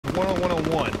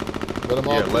1-on-1. Let him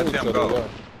all let them go. Yeah.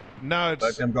 Now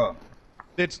Let them go.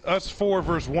 it's us 4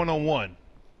 versus 1-on-1.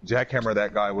 Jackhammer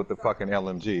that guy with the fucking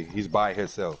LMG. He's by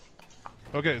himself.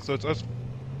 Okay, so it's us.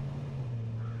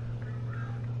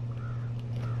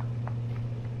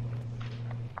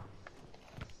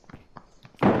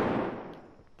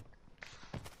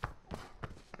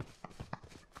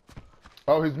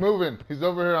 Oh, he's moving. He's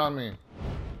over here on me.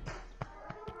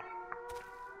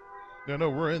 No,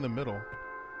 we're in the middle.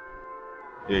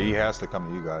 Yeah, he has to come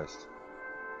to you guys.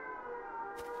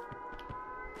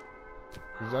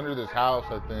 He's under this house,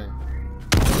 I think.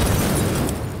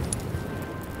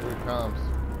 Here he comes.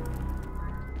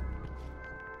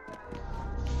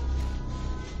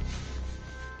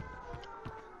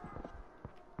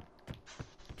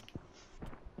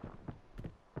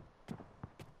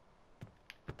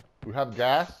 We have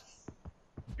gas?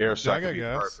 Air shot I got would be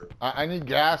gas. perfect. I need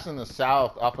gas in the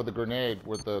south off of the grenade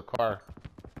with the car.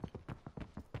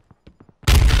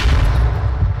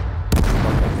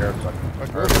 Air shot.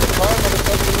 Where's the car,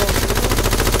 motherfucker?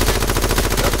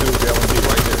 That dude's the LMG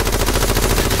right there.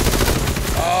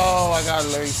 Oh, I got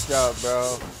laced up,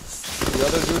 bro. The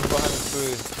other dude's behind the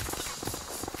tree.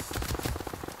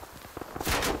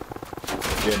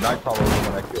 Yeah, Nightcrawler was the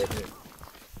one that killed me.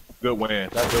 Good win.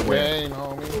 That's good the win. game,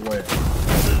 homie. Good win.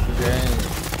 That's the game.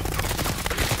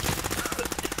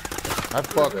 I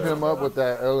fucked him up with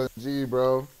that LNG,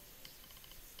 bro.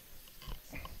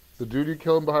 The dude you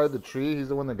killed behind the tree, he's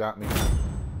the one that got me.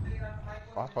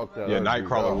 I fucked that Yeah, LNG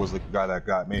Nightcrawler up. was the guy that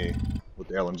got me with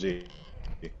the LMG.